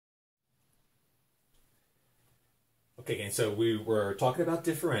Okay, again, so we were talking about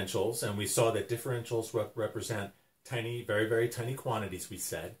differentials, and we saw that differentials represent tiny, very, very tiny quantities, we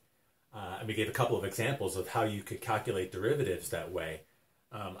said. And we gave a couple of examples of how you could calculate derivatives that way.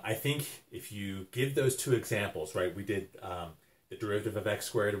 I think if you give those two examples, right, we did the derivative of x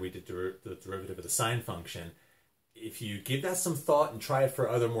squared, and we did the derivative of the sine function. If you give that some thought and try it for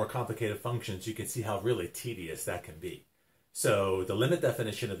other more complicated functions, you can see how really tedious that can be. So the limit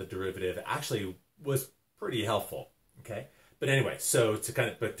definition of the derivative actually was pretty helpful. Okay, but anyway, so to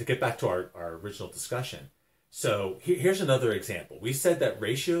get back to our original discussion, so here's another example. We said that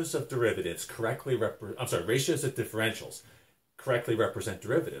ratios of derivatives ratios of differentials correctly represent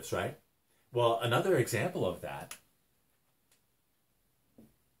derivatives, right? Well, another example of that,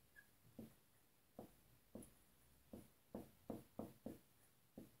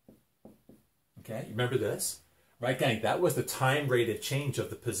 okay, you remember this? Right, gang, that was the time rate of change of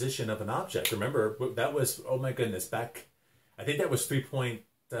the position of an object. Remember, that was, oh my goodness, back, I think that was 3.6,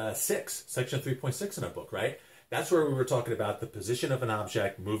 section 3.6 in our book, right? That's where we were talking about the position of an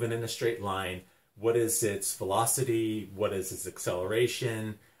object moving in a straight line. What is its velocity? What is its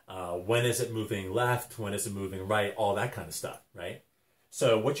acceleration? When is it moving left? When is it moving right? All that kind of stuff, right?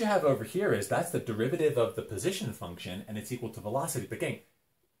 So what you have over here is that's the derivative of the position function, and it's equal to velocity. But again,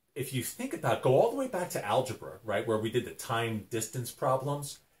 if you think about, go all the way back to algebra, right, where we did the time distance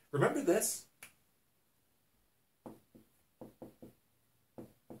problems. Remember this?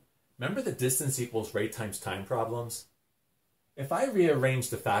 Remember the distance equals rate times time problems? If I rearrange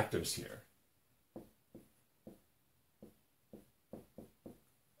the factors here,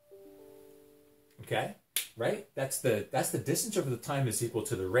 okay, right? That's the distance over the time is equal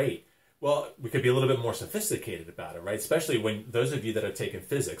to the rate. Well, we could be a little bit more sophisticated about it, right? Especially when those of you that have taken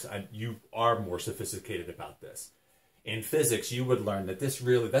physics, you are more sophisticated about this. In physics, you would learn that that's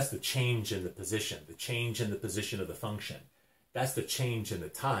the change in the position of the function. That's the change in the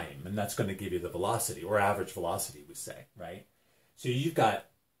time, and that's going to give you the velocity, or average velocity, we say, right? So you've got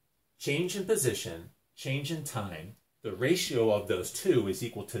change in position, change in time. The ratio of those two is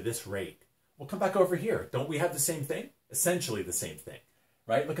equal to this rate. We'll come back over here. Don't we have the same thing? Essentially the same thing,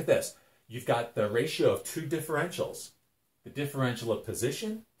 right? Look at this. You've got the ratio of two differentials, the differential of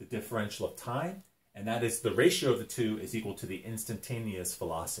position, the differential of time, and that is the ratio of the two is equal to the instantaneous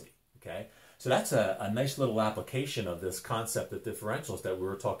velocity, okay? So that's a nice little application of this concept of differentials that we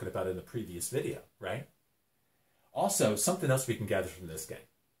were talking about in the previous video, right? Also, something else we can gather from this game.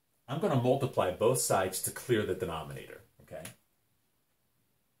 I'm going to multiply both sides to clear the denominator, okay?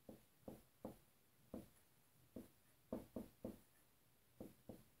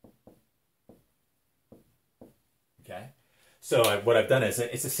 Okay, so what I've done is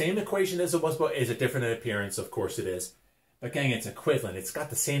it's the same equation as it was, but is it different in appearance? Of course it is. But gang, it's equivalent. It's got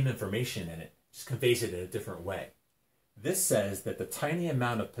the same information in it, just conveys it in a different way. This says that the tiny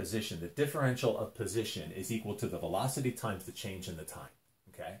amount of position, the differential of position, is equal to the velocity times the change in the time.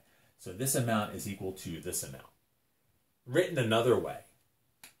 Okay, so this amount is equal to this amount. Written another way,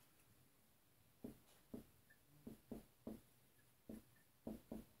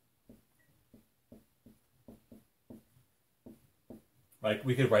 like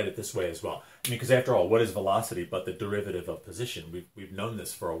we could write it this way as well. I mean, because after all, what is velocity but the derivative of position? We've known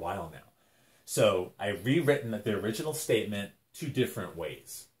this for a while now. So I've rewritten the original statement two different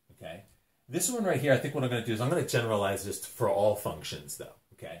ways. Okay, this one right here, I think what I'm going to do is I'm going to generalize this for all functions, though.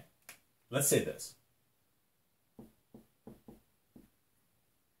 Okay, let's say this.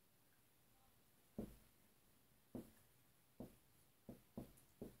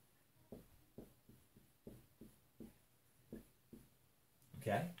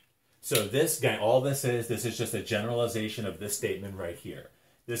 Okay, so this guy, all this is just a generalization of this statement right here.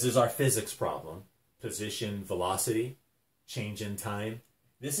 This is our physics problem: position, velocity, change in time.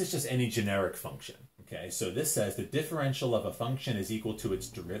 This is just any generic function. Okay, so this says the differential of a function is equal to its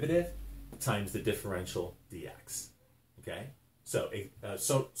derivative times the differential dx. Okay,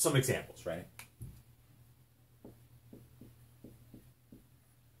 so some examples, right?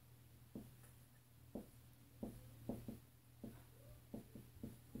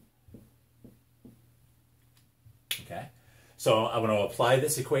 Okay, so I want to apply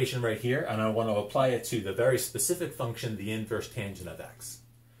this equation right here, and I want to apply it to the very specific function, the inverse tangent of x.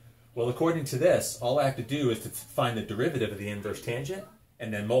 Well, according to this, all I have to do is to find the derivative of the inverse tangent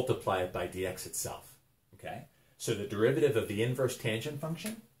and then multiply it by dx itself. Okay, so the derivative of the inverse tangent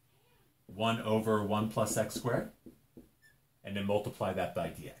function, 1 over 1 plus x squared, and then multiply that by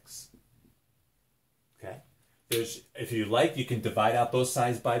dx. Okay, if you like, you can divide out both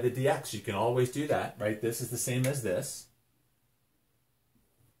sides by the dx. You can always do that, right? This is the same as this.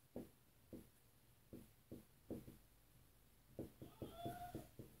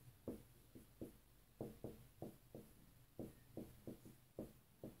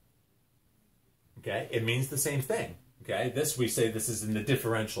 Okay, it means the same thing. Okay, we say this is in the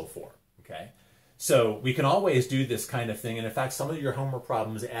differential form. Okay, so we can always do this kind of thing. And in fact, some of your homework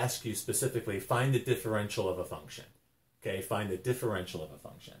problems ask you specifically, find the differential of a function. Okay, find the differential of a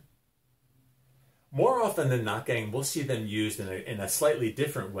function. More often than not, gang, we'll see them used in a slightly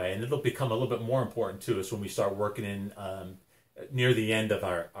different way, and it'll become a little bit more important to us when we start working in near the end of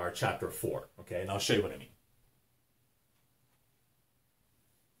our chapter 4. Okay, and I'll show you what I mean.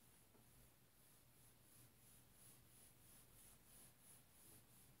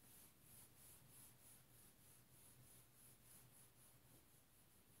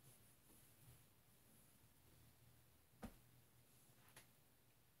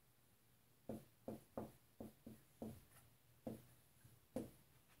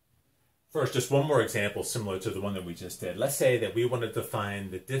 First, just one more example similar to the one that we just did. Let's say that we wanted to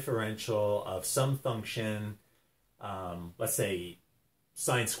find the differential of some function, let's say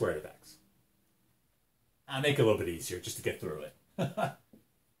sine squared of x. I'll make it a little bit easier just to get through it.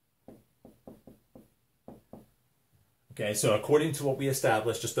 Okay, so according to what we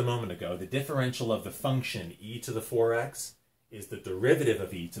established just a moment ago, the differential of the function e to the 4x is the derivative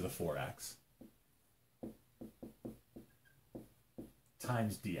of e to the 4x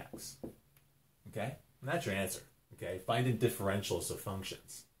times dx. Okay, and that's your answer. Okay, finding differentials of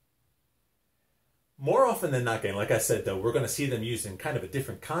functions. More often than not, like I said, though, we're going to see them used in kind of a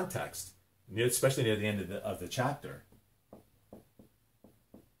different context, especially near the end of the chapter.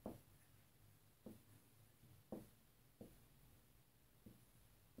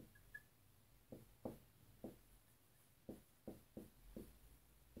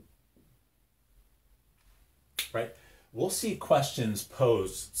 Right? We'll see questions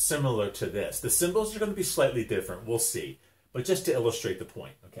posed similar to this. The symbols are going to be slightly different, we'll see. But just to illustrate the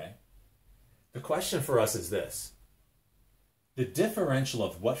point, okay? The question for us is this. The differential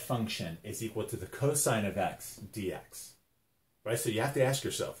of what function is equal to the cosine of x dx? Right? So you have to ask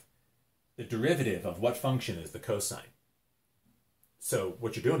yourself, the derivative of what function is the cosine? So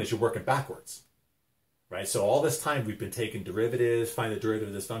what you're doing is you're working backwards. Right? So all this time we've been taking derivatives, find the derivative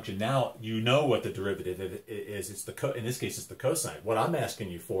of this function. Now you know what the derivative is. It's in this case, it's the cosine. What I'm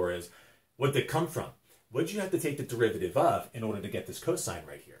asking you for is, what did it come from? What did you have to take the derivative of in order to get this cosine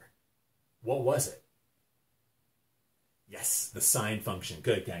right here? What was it? Yes, the sine function.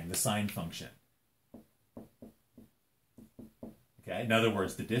 Good, gang, the sine function. Okay, in other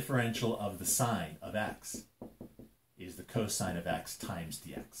words, the differential of the sine of x is the cosine of x times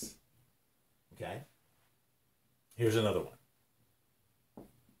dx. Okay? Here's another one.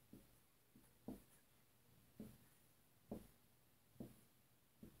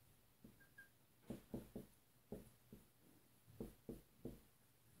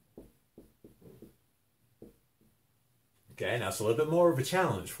 Okay, now it's a little bit more of a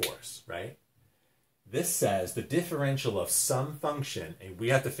challenge for us, right? This says the differential of some function, and we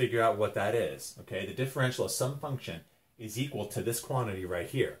have to figure out what that is, okay? The differential of some function is equal to this quantity right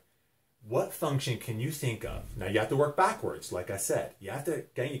here. What function can you think of? Now you have to work backwards, like I said. You got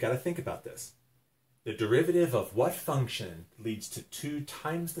to think about this. The derivative of what function leads to 2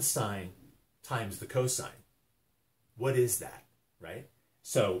 times the sine times the cosine? What is that, right?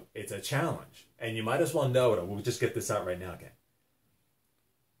 So it's a challenge, and you might as well know it. We'll just get this out right now again.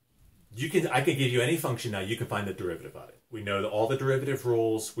 I could give you any function now. You can find the derivative of it. We know all the derivative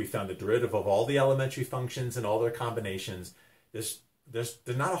rules. We found the derivative of all the elementary functions and all their combinations. There's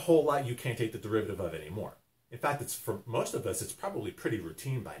not a whole lot you can't take the derivative of anymore. In fact, for most of us, it's probably pretty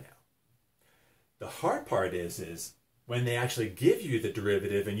routine by now. The hard part is when they actually give you the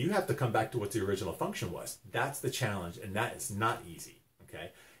derivative and you have to come back to what the original function was. That's the challenge, and that is not easy.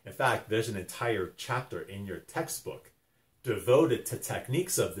 Okay. In fact, there's an entire chapter in your textbook devoted to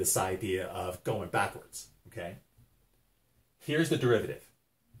techniques of this idea of going backwards. Okay. Here's the derivative.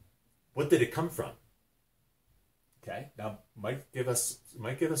 What did it come from? Okay, now might give us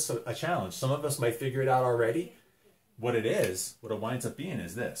a challenge. Some of us might figure it out already. What it winds up being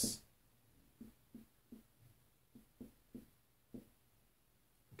is this.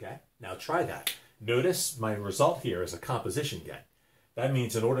 Okay, now try that. Notice my result here is a composition gang. That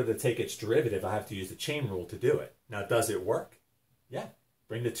means in order to take its derivative, I have to use the chain rule to do it. Now, does it work? Yeah.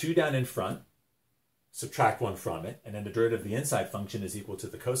 Bring the 2 down in front, subtract 1 from it, and then the derivative of the inside function is equal to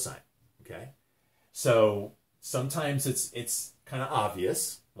the cosine. Okay, so sometimes it's kind of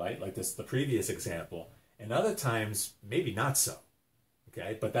obvious, right? Like the previous example. And other times, maybe not so.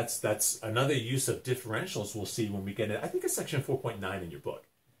 Okay, but that's another use of differentials we'll see when we get it. I think it's section 4.9 in your book.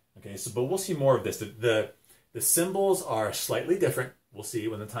 Okay, so but we'll see more of this. The symbols are slightly different. We'll see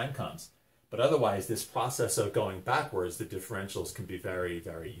when the time comes. But otherwise, this process of going backwards, the differentials can be very,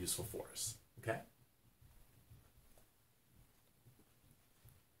 very useful for us. Okay.